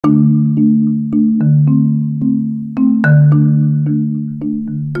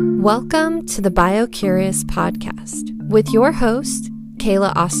Welcome to the BioCurious podcast with your host,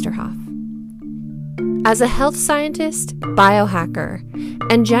 Kayla Osterhoff. As a health scientist, biohacker,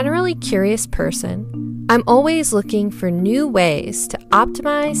 and generally curious person, I'm always looking for new ways to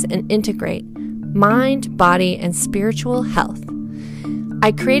optimize and integrate mind, body, and spiritual health.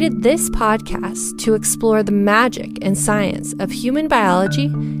 I created this podcast to explore the magic and science of human biology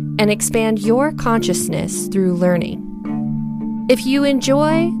and expand your consciousness through learning. If you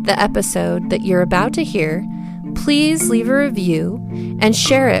enjoy the episode that you're about to hear, please leave a review and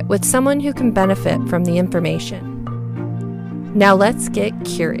share it with someone who can benefit from the information. Now let's get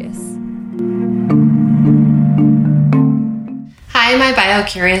curious. Hi, my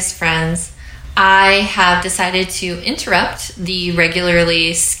BioCurious friends. I have decided to interrupt the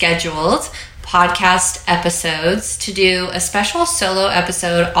regularly scheduled podcast episodes to do a special solo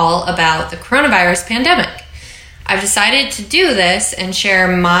episode all about the coronavirus pandemic. I've decided to do this and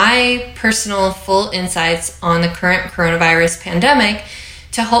share my personal full insights on the current coronavirus pandemic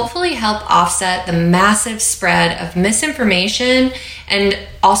to hopefully help offset the massive spread of misinformation and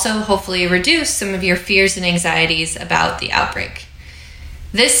also hopefully reduce some of your fears and anxieties about the outbreak.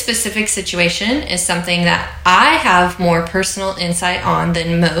 This specific situation is something that I have more personal insight on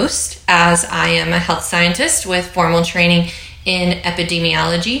than most, as I am a health scientist with formal training in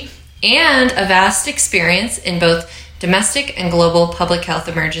epidemiology and a vast experience in both domestic and global public health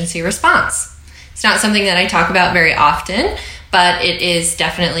emergency response. It's not something that I talk about very often, but it is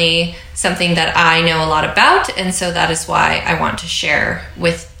definitely something that I know a lot about, and so that is why I want to share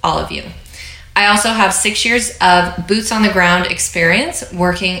with all of you. I also have 6 years of boots on the ground experience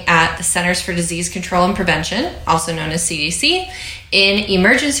working at the Centers for Disease Control and Prevention, also known as CDC, in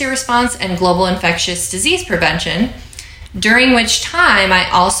emergency response and global infectious disease prevention, during which time I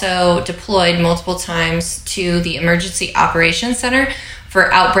also deployed multiple times to the Emergency Operations Center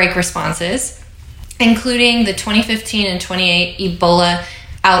for outbreak responses, including the 2015 and 2018 Ebola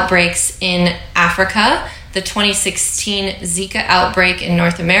outbreaks in Africa, the 2016 Zika outbreak in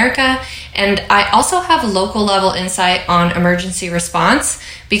North America, and I also have local level insight on emergency response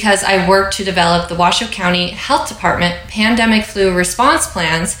because I worked to develop the Washoe County Health Department pandemic flu response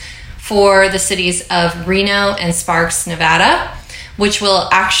plans for the cities of Reno and Sparks, Nevada, which will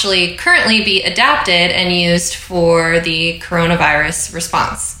actually currently be adapted and used for the coronavirus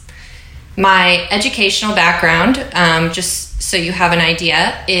response. My educational background, just so you have an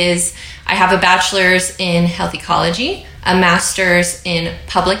idea, is I have a bachelor's in health ecology, a master's in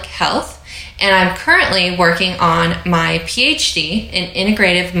public health, and I'm currently working on my PhD in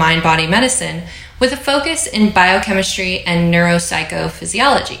integrative mind-body medicine with a focus in biochemistry and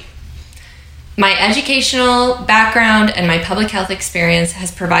neuropsychophysiology. My educational background and my public health experience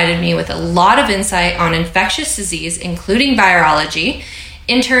has provided me with a lot of insight on infectious disease, including virology,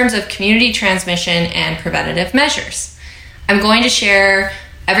 in terms of community transmission and preventative measures. I'm going to share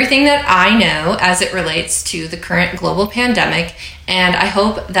everything that I know as it relates to the current global pandemic, and I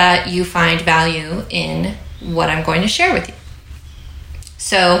hope that you find value in what I'm going to share with you.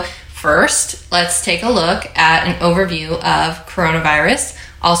 So first, let's take a look at an overview of coronavirus,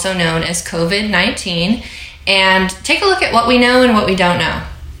 also known as COVID-19, and take a look at what we know and what we don't know.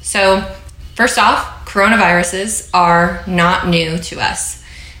 So first off, coronaviruses are not new to us.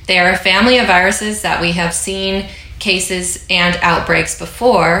 They are a family of viruses that we have seen cases and outbreaks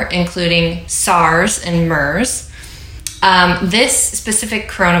before, including SARS and MERS. This specific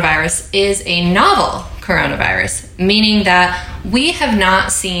coronavirus is a novel coronavirus, meaning that we have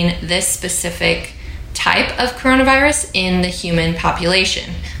not seen this specific type of coronavirus in the human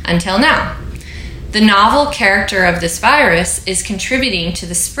population until now. The novel character of this virus is contributing to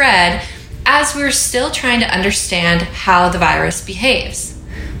the spread as we're still trying to understand how the virus behaves.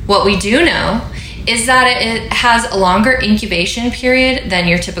 What we do know is that it has a longer incubation period than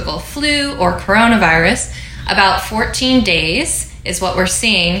your typical flu or coronavirus. About 14 days is what we're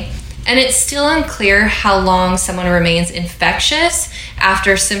seeing, and it's still unclear how long someone remains infectious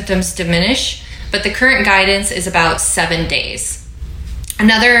after symptoms diminish, but the current guidance is about 7 days.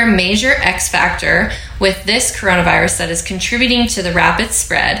 Another major X factor with this coronavirus that is contributing to the rapid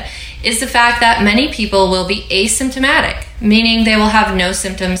spread is the fact that many people will be asymptomatic, meaning they will have no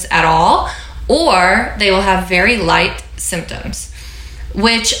symptoms at all, or they will have very light symptoms,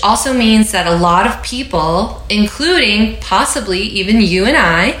 which also means that a lot of people, including possibly even you and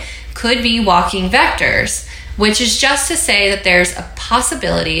I, could be walking vectors, which is just to say that there's a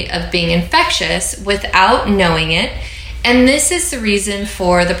possibility of being infectious without knowing it. And this is the reason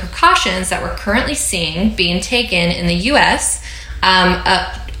for the precautions that we're currently seeing being taken in the US,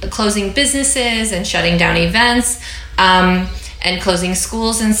 closing businesses and shutting down events, and closing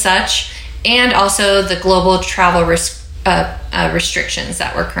schools and such, and also the global travel restrictions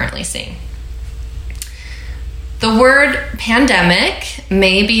that we're currently seeing. The word pandemic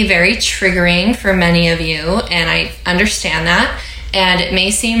may be very triggering for many of you, and I understand that, and it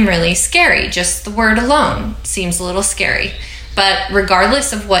may seem really scary. Just the word alone seems a little scary. But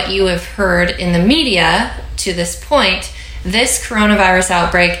regardless of what you have heard in the media to this point, this coronavirus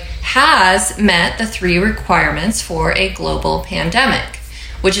outbreak has met the 3 requirements for a global pandemic,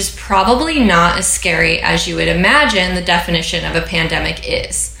 which is probably not as scary as you would imagine the definition of a pandemic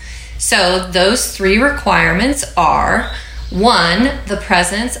is. So those 3 requirements are: 1, the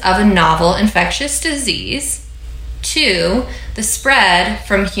presence of a novel infectious disease; 2, the spread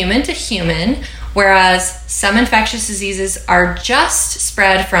from human to human, whereas some infectious diseases are just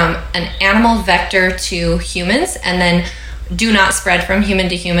spread from an animal vector to humans and then do not spread from human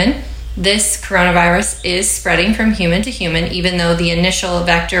to human. This coronavirus is spreading from human to human, even though the initial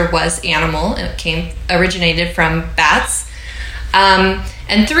vector was animal and it originated from bats.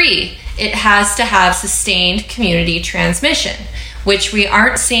 And 3, it has to have sustained community transmission, which we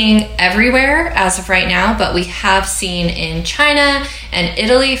aren't seeing everywhere as of right now, but we have seen in China and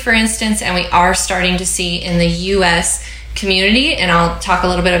Italy, for instance, and we are starting to see in the US community, and I'll talk a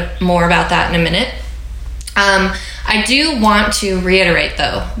little bit more about that in a minute. I do want to reiterate,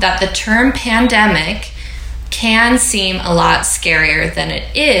 though, that the term pandemic can seem a lot scarier than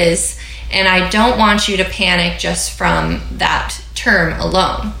it is, and I don't want you to panic just from that term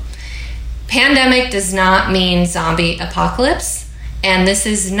alone. Pandemic does not mean zombie apocalypse, and this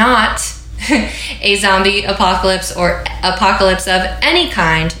is not a zombie apocalypse or apocalypse of any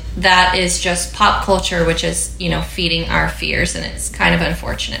kind. That is just pop culture, which is, feeding our fears, and it's kind of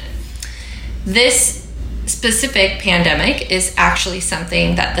unfortunate. This specific pandemic is actually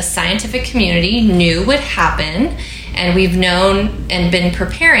something that the scientific community knew would happen, and we've known and been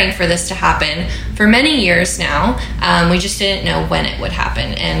preparing for this to happen for many years now. We just didn't know when it would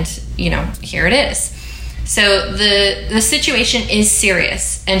happen, and here it is. So the situation is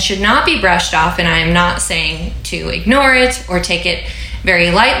serious and should not be brushed off, and I am not saying to ignore it or take it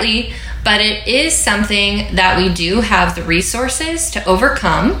very lightly, but it is something that we do have the resources to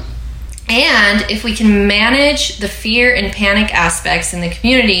overcome. And if we can manage the fear and panic aspects in the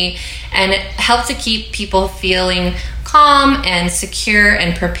community and help to keep people feeling calm and secure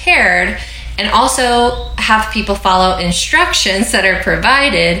and prepared, and also have people follow instructions that are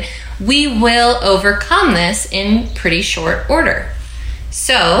provided, we will overcome this in pretty short order.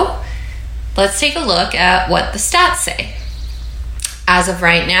 So let's take a look at what the stats say. As of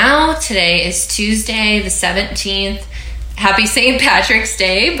right now, today is Tuesday, the 17th. Happy St. Patrick's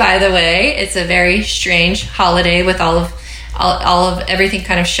Day, by the way. It's a very strange holiday with all of everything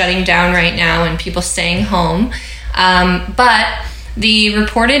kind of shutting down right now and people staying home. But the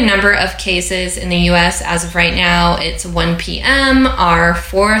reported number of cases in the U.S. as of right now, it's 1 p.m., are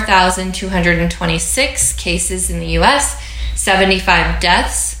 4,226 cases in the U.S., 75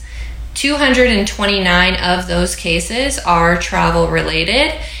 deaths. 229 of those cases are travel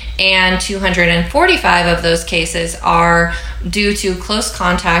related, and 245 of those cases are due to close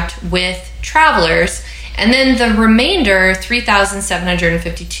contact with travelers. And then the remainder,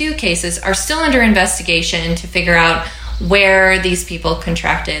 3,752 cases, are still under investigation to figure out where these people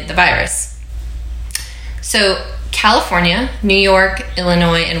contracted the virus. So California, New York,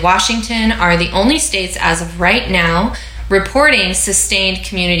 Illinois, and Washington are the only states as of right now reporting sustained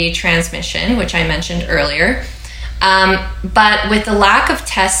community transmission, which I mentioned earlier. But with the lack of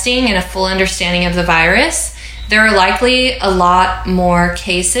testing and a full understanding of the virus, there are likely a lot more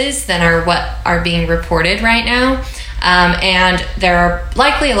cases than what are being reported right now. And there are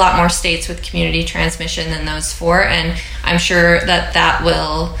likely a lot more states with community transmission than those 4. And I'm sure that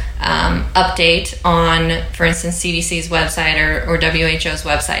will update on, for instance, CDC's website or WHO's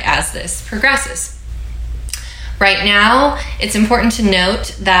website as this progresses. Right now, it's important to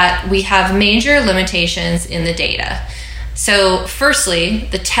note that we have major limitations in the data. So firstly,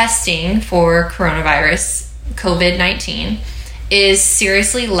 the testing for coronavirus, COVID-19, is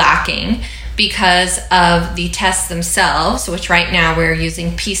seriously lacking because of the tests themselves, which right now we're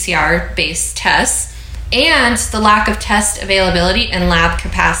using PCR-based tests, and the lack of test availability and lab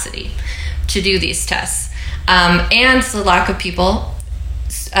capacity to do these tests, and the lack of people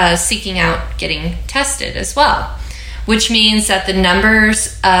seeking out getting tested as well, which means that the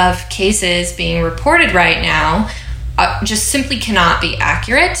numbers of cases being reported right now just simply cannot be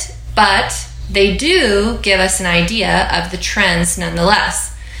accurate, but they do give us an idea of the trends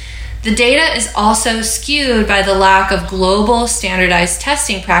nonetheless. The data is also skewed by the lack of global standardized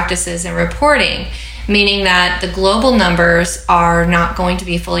testing practices and reporting, meaning that the global numbers are not going to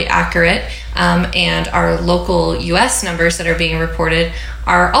be fully accurate, and our local US numbers that are being reported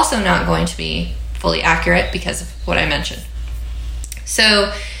are also not going to be fully accurate because of what I mentioned.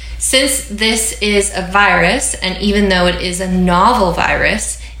 So since this is a virus, and even though it is a novel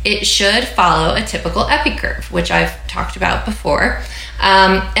virus, it should follow a typical epicurve, which I've talked about before.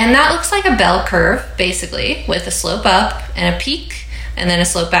 And that looks like a bell curve, basically, with a slope up and a peak, and then a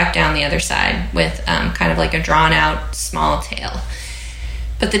slope back down the other side with kind of like a drawn out small tail.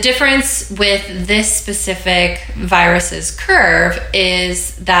 But the difference with this specific virus's curve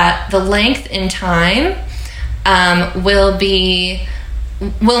is that the length in time will mean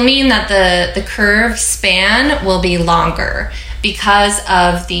that the curve span will be longer because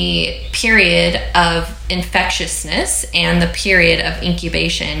of the period of infectiousness and the period of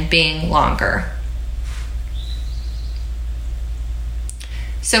incubation being longer.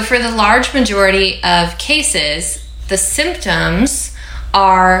 So for the large majority of cases, the symptoms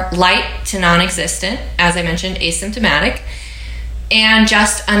are light to non-existent, as I mentioned, asymptomatic, and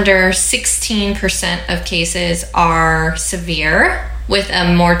just under 16% of cases are severe, with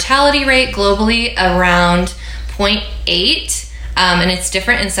a mortality rate globally around 0.8. And it's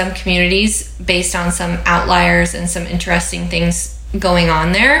different in some communities based on some outliers and some interesting things going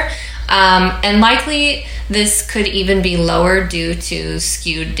on there. And likely this could even be lower due to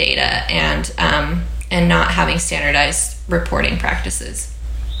skewed data and not having standardized reporting practices.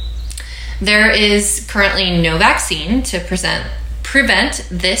 There is currently no vaccine to prevent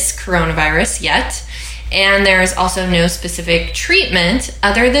this coronavirus yet. And there is also no specific treatment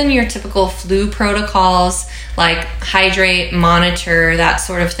other than your typical flu protocols like hydrate, monitor, that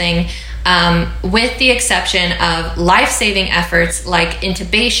sort of thing, with the exception of life-saving efforts like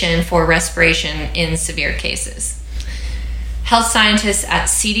intubation for respiration in severe cases. Health scientists at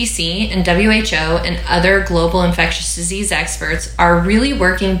CDC and WHO and other global infectious disease experts are really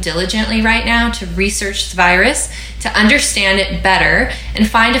working diligently right now to research the virus, to understand it better, and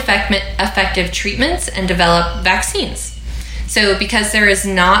find effective treatments and develop vaccines. So because there is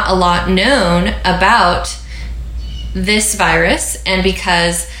not a lot known about this virus, and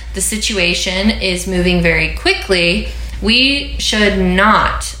because the situation is moving very quickly, we should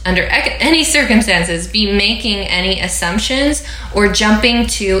not, under any circumstances, be making any assumptions or jumping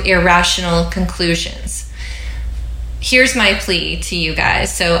to irrational conclusions. Here's my plea to you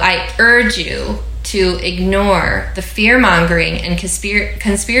guys. So I urge you to ignore the fear-mongering and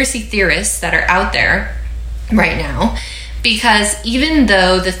conspiracy theorists that are out there right now, because even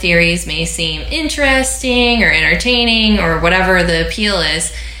though the theories may seem interesting or entertaining or whatever the appeal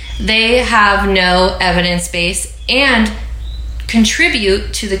is, they have no evidence base and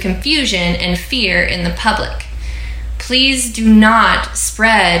contribute to the confusion and fear in the public. Please do not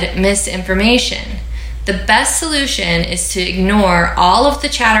spread misinformation. The best solution is to ignore all of the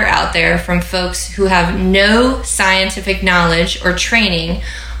chatter out there from folks who have no scientific knowledge or training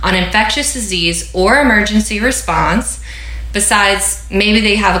on infectious disease or emergency response, besides maybe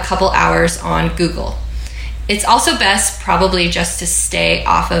they have a couple hours on Google. It's also best probably just to stay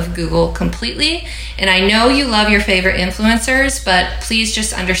off of Google completely. And I know you love your favorite influencers, but please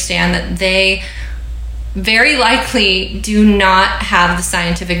just understand that they very likely do not have the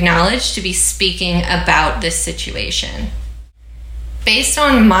scientific knowledge to be speaking about this situation. Based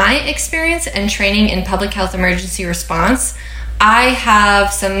on my experience and training in public health emergency response, I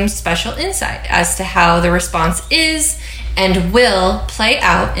have some special insight as to how the response is and will play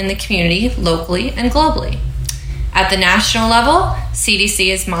out in the community locally and globally. At the national level, CDC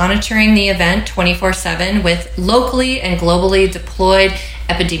is monitoring the event 24/7 with locally and globally deployed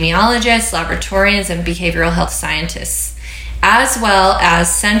epidemiologists, laboratorians, and behavioral health scientists, as well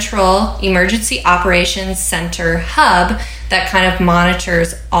as Central Emergency Operations Center hub that kind of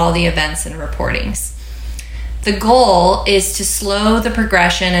monitors all the events and reportings. The goal is to slow the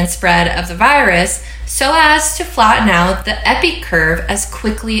progression and spread of the virus so as to flatten out the epicurve as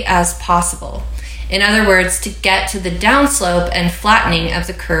quickly as possible. In other words, to get to the downslope and flattening of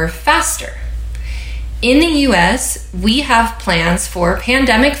the curve faster. In the US, we have plans for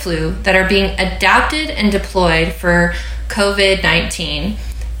pandemic flu that are being adapted and deployed for COVID-19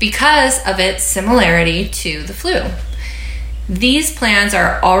 because of its similarity to the flu. These plans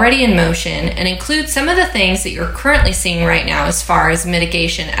are already in motion and include some of the things that you're currently seeing right now as far as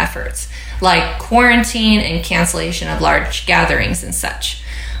mitigation efforts, like quarantine and cancellation of large gatherings and such.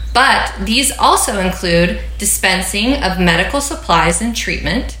 But these also include dispensing of medical supplies and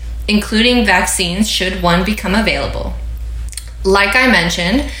treatment, including vaccines should one become available. Like I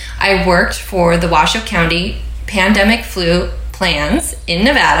mentioned, I worked for the Washoe County pandemic flu plans in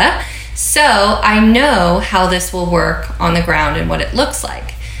Nevada So I know how this will work on the ground and what it looks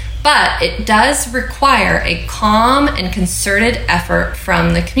like. But it does require a calm and concerted effort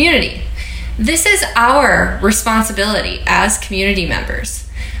from the community. This is our responsibility as community members.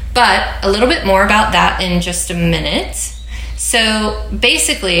 But a little bit more about that in just a minute. So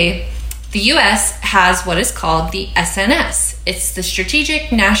basically, the US has what is called the SNS. It's the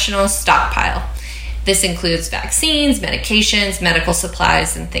Strategic National Stockpile. This includes vaccines, medications, medical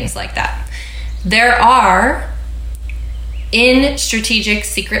supplies, and things like that. There are, in strategic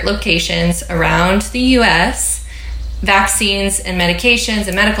secret locations around the US, vaccines and medications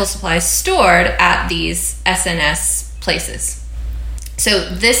and medical supplies stored at these SNS places. So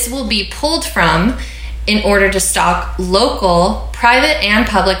this will be pulled from in order to stock local, private, and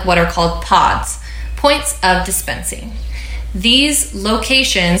public what are called pods, points of dispensing. These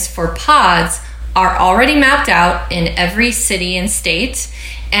locations for pods are already mapped out in every city and state,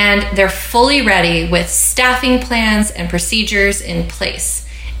 and they're fully ready with staffing plans and procedures in place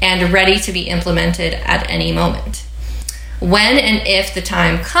and ready to be implemented at any moment. When and if the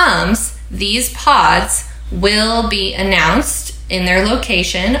time comes, these pods will be announced in their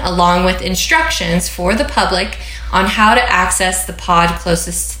location along with instructions for the public on how to access the pod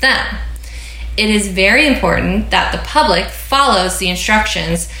closest to them. It is very important that the public follows the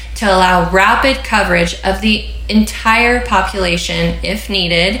instructions to allow rapid coverage of the entire population if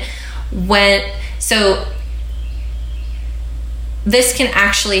needed. So this can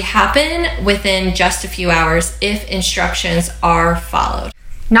actually happen within just a few hours if instructions are followed.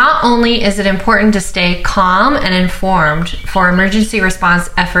 Not only is it important to stay calm and informed for emergency response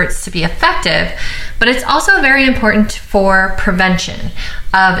efforts to be effective, but it's also very important for prevention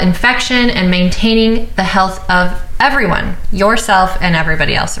of infection and maintaining the health of everyone, yourself and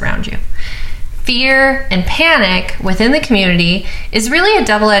everybody else around you. Fear and panic within the community is really a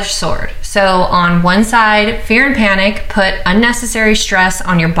double-edged sword. So on one side, fear and panic put unnecessary stress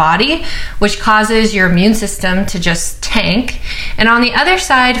on your body, which causes your immune system to just tank. And on the other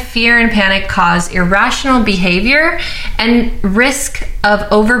side, fear and panic cause irrational behavior and risk of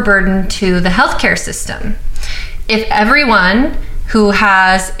overburden to the healthcare system. If everyone who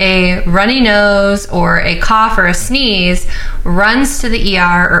has a runny nose or a cough or a sneeze runs to the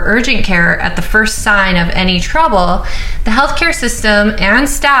ER or urgent care at the first sign of any trouble, the healthcare system and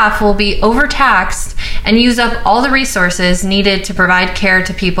staff will be overtaxed and use up all the resources needed to provide care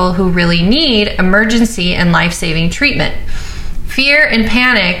to people who really need emergency and life-saving treatment. Fear and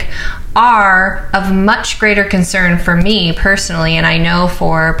panic are of much greater concern for me personally, and I know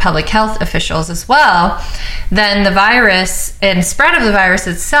for public health officials as well, than the virus and spread of the virus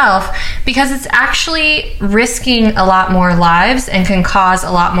itself, because it's actually risking a lot more lives and can cause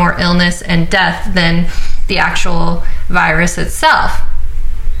a lot more illness and death than the actual virus itself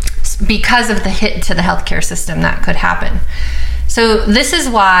because of the hit to the healthcare system that could happen. So this is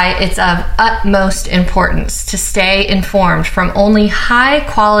why it's of utmost importance to stay informed from only high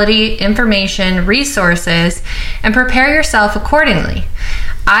quality information resources and prepare yourself accordingly.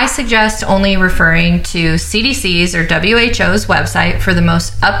 I suggest only referring to CDC's or WHO's website for the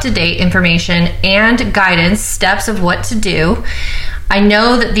most up-to-date information and guidance, steps of what to do. I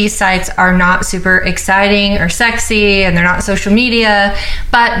know that these sites are not super exciting or sexy and they're not social media,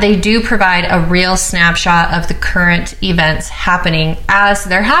 but they do provide a real snapshot of the current events happening as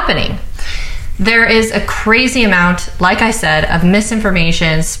they're happening. There is a crazy amount, like I said, of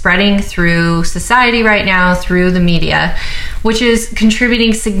misinformation spreading through society right now, through the media, which is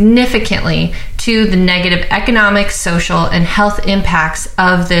contributing significantly to the negative economic, social, and health impacts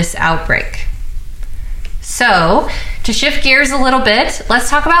of this outbreak. So, to shift gears a little bit, let's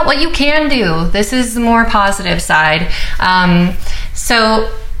talk about what you can do. This is the more positive side.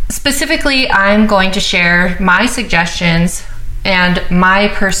 So, specifically, I'm going to share my suggestions and my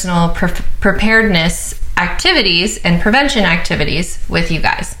personal preparedness activities and prevention activities with you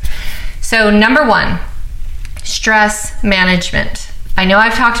guys. So, number one, stress management. I know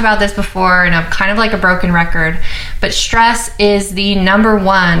I've talked about this before and I'm kind of like a broken record, but stress is the number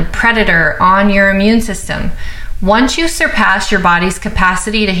one predator on your immune system. Once you surpass your body's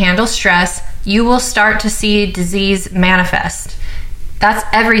capacity to handle stress, you will start to see disease manifest. That's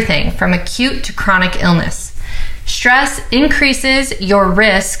everything from acute to chronic illness. Stress increases your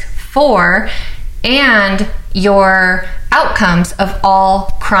risk for and your outcomes of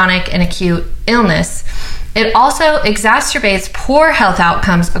all chronic and acute illness. It also exacerbates poor health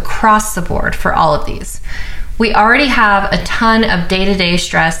outcomes across the board for all of these. We already have a ton of day-to-day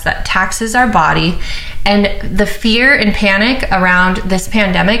stress that taxes our body, and the fear and panic around this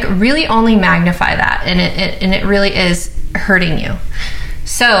pandemic really only magnify that, and it really is hurting you.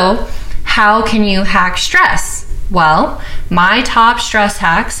 So, how can you hack stress? Well, my top stress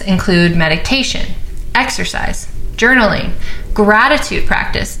hacks include meditation, exercise, journaling, gratitude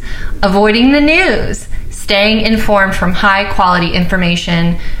practice, avoiding the news, staying informed from high quality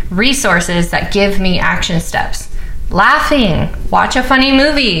information, resources that give me action steps, laughing, watch a funny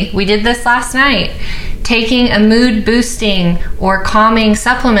movie. We did this last night. Taking a mood boosting or calming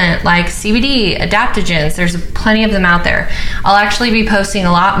supplement like CBD, adaptogens. There's plenty of them out there. I'll actually be posting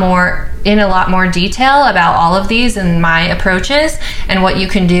a lot more detail about all of these and my approaches and what you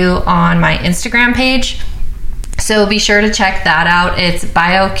can do on my Instagram page. So be sure to check that out. It's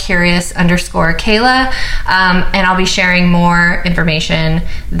biocurious_Kayla. And I'll be sharing more information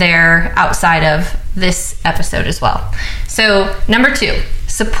there outside of this episode as well. So number 2,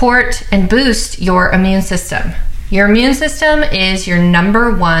 support and boost your immune system. Your immune system is your number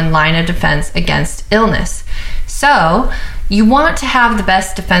 1 line of defense against illness. So you want to have the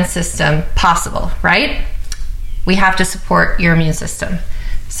best defense system possible, right? We have to support your immune system.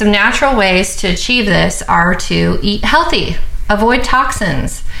 Some natural ways to achieve this are to eat healthy, avoid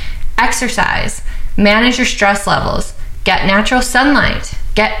toxins, exercise, manage your stress levels, get natural sunlight,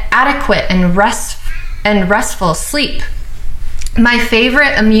 get adequate and restful sleep. My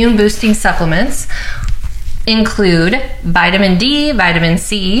favorite immune boosting supplements include vitamin D, vitamin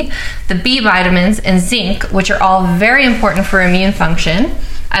C, the B vitamins, and zinc, which are all very important for immune function.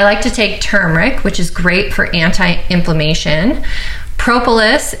 I like to take turmeric, which is great for anti-inflammation.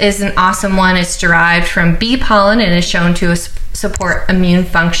 Propolis is an awesome one. It's derived from bee pollen and is shown to support immune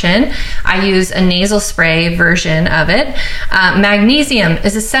function. I use a nasal spray version of it. Magnesium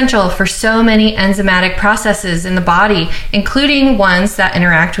is essential for so many enzymatic processes in the body, including ones that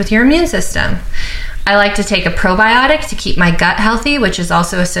interact with your immune system. I like to take a probiotic to keep my gut healthy, which is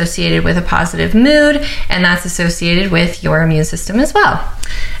also associated with a positive mood, and that's associated with your immune system as well.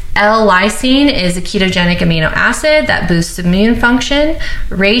 L-lysine is a ketogenic amino acid that boosts immune function.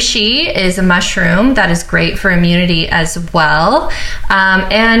 Reishi is a mushroom that is great for immunity as well.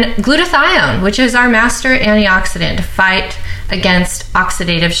 And glutathione, which is our master antioxidant to fight against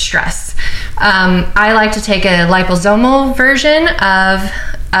oxidative stress. I like to take a liposomal version of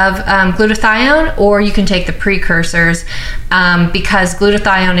glutathione, or you can take the precursors, because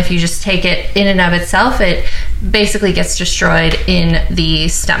glutathione, if you just take it in and of itself, it basically gets destroyed in the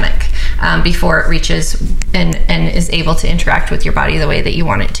stomach before it reaches and is able to interact with your body the way that you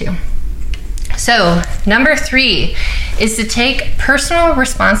want it to. So, number 3 is to take personal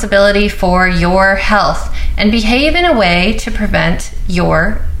responsibility for your health and behave in a way to prevent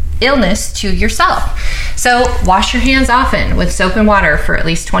your illness to yourself. So, wash your hands often with soap and water for at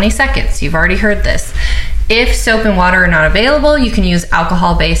least 20 seconds. You've already heard this. If soap and water are not available, you can use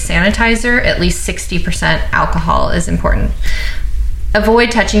alcohol-based sanitizer. At least 60% alcohol is important.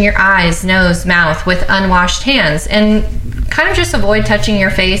 Avoid touching your eyes, nose, mouth with unwashed hands, and kind of just avoid touching your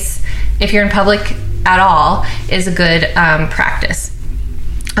face if you're in public at all is a good practice.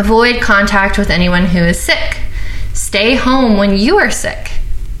 Avoid contact with anyone who is sick. Stay home when you are sick.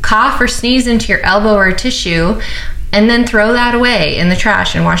 Cough or sneeze into your elbow or tissue, and then throw that away in the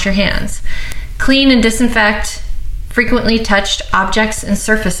trash and wash your hands. Clean and disinfect frequently touched objects and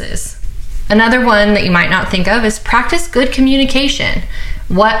surfaces. Another one that you might not think of is practice good communication.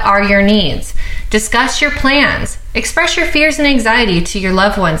 What are your needs? Discuss your plans. Express your fears and anxiety to your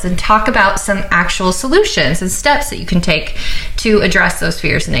loved ones and talk about some actual solutions and steps that you can take to address those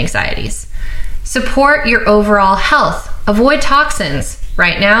fears and anxieties. Support your overall health. Avoid toxins.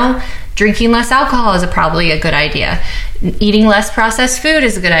 Right now, drinking less alcohol is probably a good idea. Eating less processed food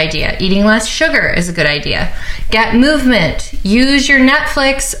is a good idea. Eating less sugar is a good idea. Get movement. Use your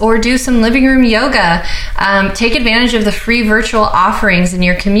Netflix or do some living room yoga. Take advantage of the free virtual offerings in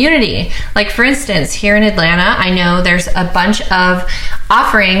your community. Like, for instance, here in Atlanta, I know there's a bunch of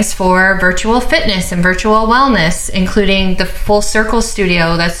offerings for virtual fitness and virtual wellness, including the Full Circle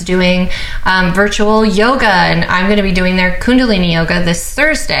Studio that's doing virtual yoga, and I'm going to be doing their Kundalini yoga this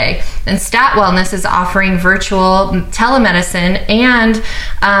Thursday. And Stat Wellness is offering virtual telemedicine and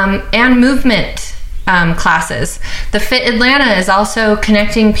movement classes. The Fit Atlanta is also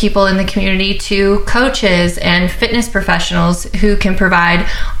connecting people in the community to coaches and fitness professionals who can provide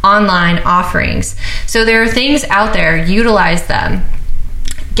online offerings. So there are things out there, utilize them.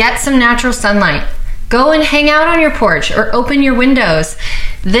 Get some natural sunlight. Go and hang out on your porch or open your windows.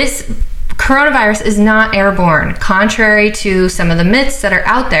 This Coronavirus is not airborne. Contrary to some of the myths that are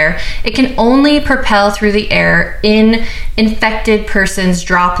out there, it can only propel through the air in infected person's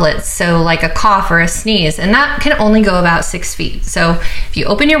droplets, so like a cough or a sneeze, and that can only go about 6 feet. So if you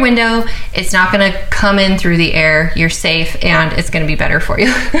open your window, it's not going to come in through the air. You're safe, and it's going to be better for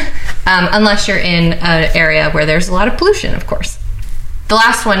you, unless you're in an area where there's a lot of pollution, of course. The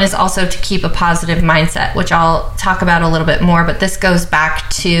last one is also to keep a positive mindset, which I'll talk about a little bit more, but this goes back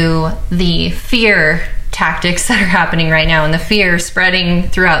to the fear tactics that are happening right now and the fear spreading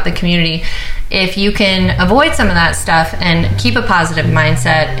throughout the community. If you can avoid some of that stuff and keep a positive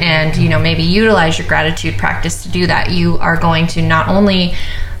mindset and, maybe utilize your gratitude practice to do that, you are going to not only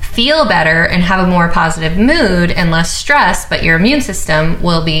feel better and have a more positive mood and less stress, but your immune system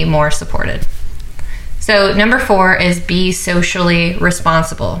will be more supported. So number 4 is be socially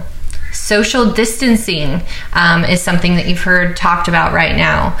responsible. Social distancing is something that you've heard talked about right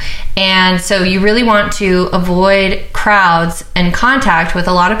now. And so you really want to avoid crowds and contact with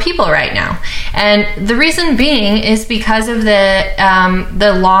a lot of people right now. And the reason being is because of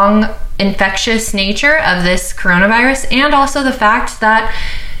the long infectious nature of this coronavirus, and also the fact that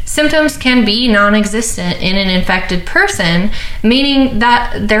symptoms can be non-existent in an infected person, meaning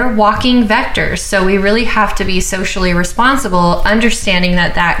that they're walking vectors. So we really have to be socially responsible, understanding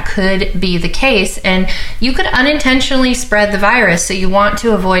that that could be the case, and you could unintentionally spread the virus. So you want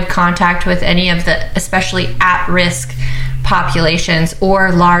to avoid contact with any of the especially at-risk populations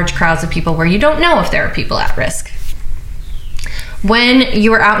or large crowds of people where you don't know if there are people at risk. When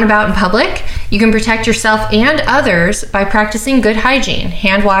you are out and about in public, you can protect yourself and others by practicing good hygiene,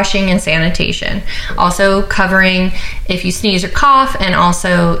 hand washing, and sanitation. Also covering if you sneeze or cough, and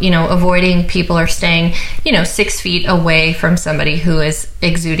also, avoiding people or staying, 6 feet away from somebody who is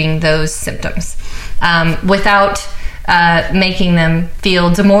exuding those symptoms, without making them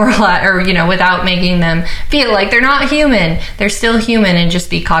feel demoralized, or without making them feel like they're not human. They're still human, and just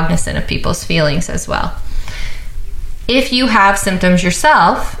be cognizant of people's feelings as well. If you have symptoms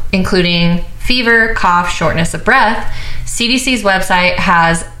yourself, including fever, cough, shortness of breath, CDC's website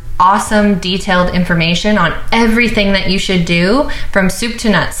has awesome detailed information on everything that you should do from soup to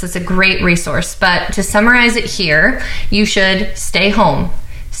nuts. It's a great resource. But to summarize it here, you should stay home.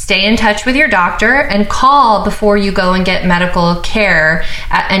 Stay in touch with your doctor and call before you go and get medical care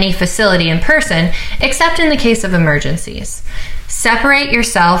at any facility in person, except in the case of emergencies. Separate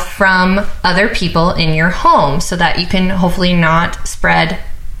yourself from other people in your home so that you can hopefully not spread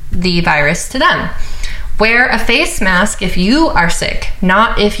the virus to them. Wear a face mask if you are sick,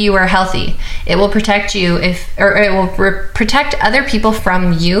 not if you are healthy. It will protect you it will protect other people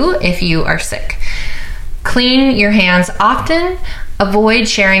from you if you are sick. Clean your hands often. Avoid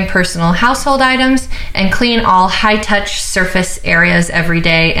sharing personal household items, and clean all high-touch surface areas every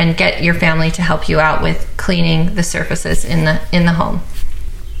day, and get your family to help you out with cleaning the surfaces in the home.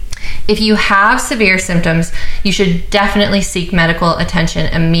 If you have severe symptoms, you should definitely seek medical attention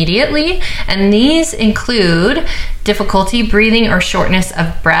immediately, and these include difficulty breathing or shortness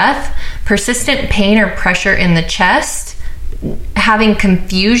of breath, persistent pain or pressure in the chest, having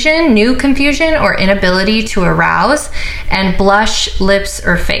new confusion or inability to arouse, and blush, lips,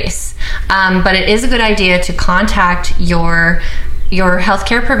 or face. But it is a good idea to contact your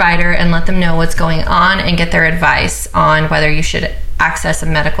healthcare provider and let them know what's going on and get their advice on whether you should access a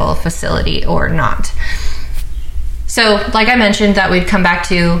medical facility or not. So, like I mentioned, that we'd come back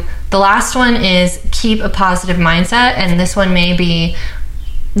to, the last one is keep a positive mindset, and this one may be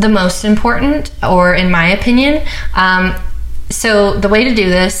the most important, or in my opinion. So the way to do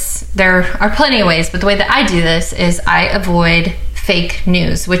this, there are plenty of ways, but the way that I do this is I avoid fake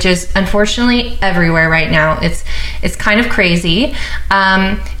news, which is unfortunately everywhere right now. It's kind of crazy.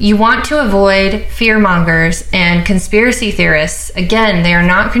 You want to avoid fear mongers and conspiracy theorists. Again, they are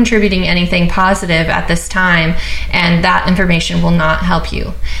not contributing anything positive at this time, and that information will not help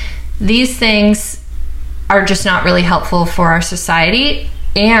you. These things are just not really helpful for our society,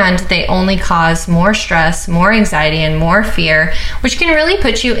 and they only cause more stress, more anxiety, and more fear, which can really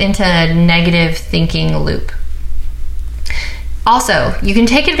put you into a negative thinking loop. Also, you can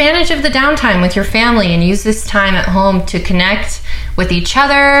take advantage of the downtime with your family and use this time at home to connect with each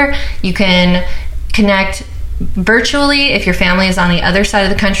other. You can connect virtually if your family is on the other side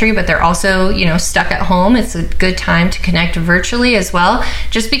of the country, but they're also, stuck at home. It's a good time to connect virtually as well.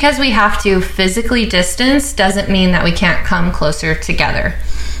 Just because we have to physically distance doesn't mean that we can't come closer together.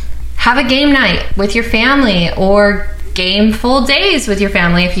 Have a game night with your family, or game full days with your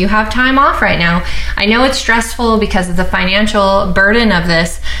family if you have time off right now. I know it's stressful because of the financial burden of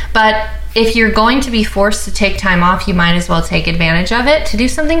this, but if you're going to be forced to take time off, you might as well take advantage of it to do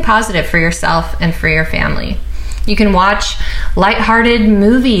something positive for yourself and for your family. You can watch lighthearted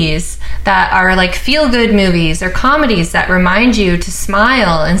movies that are like feel-good movies or comedies that remind you to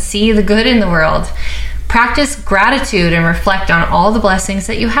smile and see the good in the world. Practice gratitude and reflect on all the blessings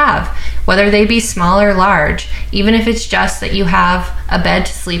that you have, whether they be small or large, even if it's just that you have a bed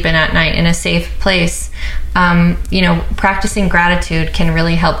to sleep in at night in a safe place. Practicing gratitude can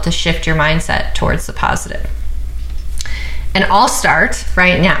really help to shift your mindset towards the positive. And I'll start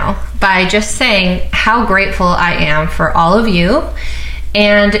right now by just saying how grateful I am for all of you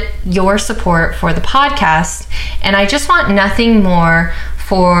and your support for the podcast. And I just want nothing more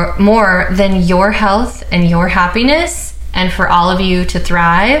than your health and your happiness, and for all of you to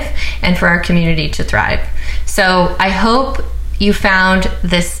thrive and for our community to thrive. So I hope you found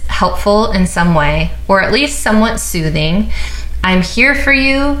this helpful in some way, or at least somewhat soothing. I'm here for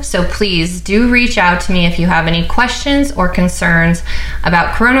you, so please do reach out to me if you have any questions or concerns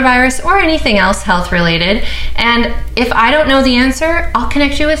about coronavirus or anything else health related. And if I don't know the answer, I'll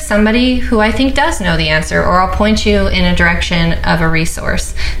connect you with somebody who I think does know the answer, or I'll point you in a direction of a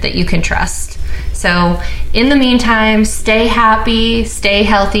resource that you can trust. So in the meantime, stay happy, stay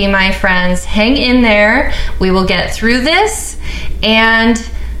healthy, my friends. Hang in there. We will get through this, and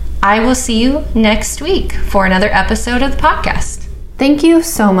I will see you next week for another episode of the podcast. Thank you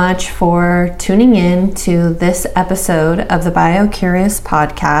so much for tuning in to this episode of the BioCurious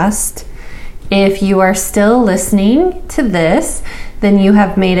podcast. If you are still listening to this, then you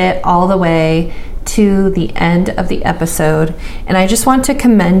have made it all the way to the end of the episode. And I just want to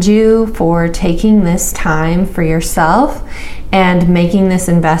commend you for taking this time for yourself and making this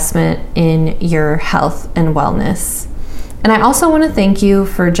investment in your health and wellness. And I also want to thank you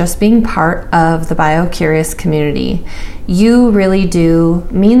for just being part of the BioCurious community. You really do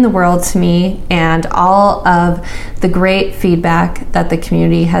mean the world to me, and all of the great feedback that the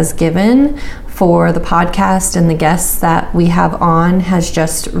community has given for the podcast and the guests that we have on has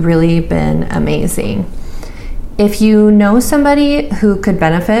just really been amazing. If you know somebody who could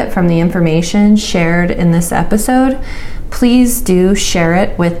benefit from the information shared in this episode, please do share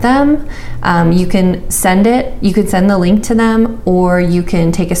it with them. You can send the link to them, or you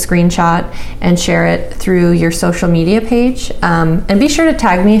can take a screenshot and share it through your social media page. And be sure to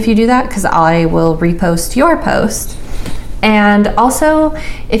tag me if you do that, because I will repost your post. And also,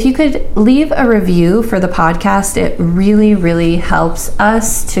 if you could leave a review for the podcast, it really, really helps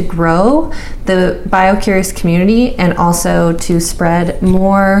us to grow the BioCurious community and also to spread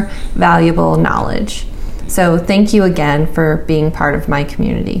more valuable knowledge. So thank you again for being part of my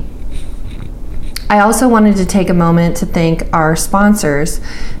community. I also wanted to take a moment to thank our sponsors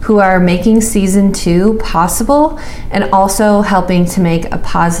who are making season 2 possible and also helping to make a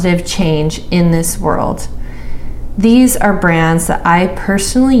positive change in this world. These are brands that I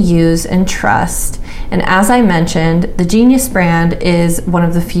personally use and trust. And as I mentioned, the Genius brand is one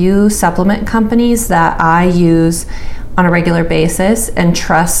of the few supplement companies that I use on a regular basis and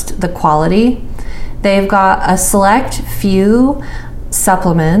trust the quality. They've got a select few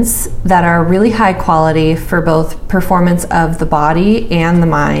supplements that are really high quality for both performance of the body and the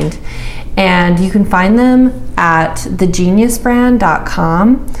mind. And you can find them at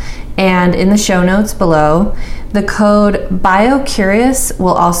thegeniusbrand.com. And in the show notes below, the code BioCurious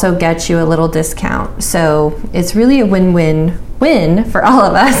will also get you a little discount. So it's really a win-win-win for all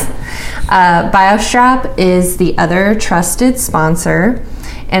of us. BioStrap is the other trusted sponsor,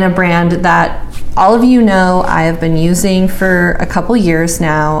 and a brand that all of you know I have been using for a couple years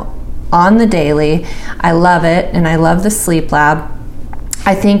now on the daily. I love it, and I love the Sleep Lab.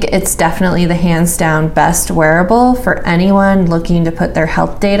 I think it's definitely the hands down best wearable for anyone looking to put their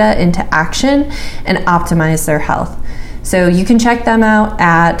health data into action and optimize their health. So you can check them out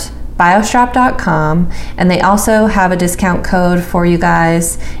at biostrap.com, and they also have a discount code for you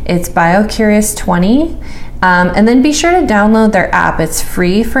guys. It's BioCurious20. And then be sure to download their app. It's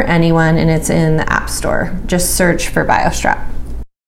free for anyone, and it's in the App Store. Just search for BioStrap.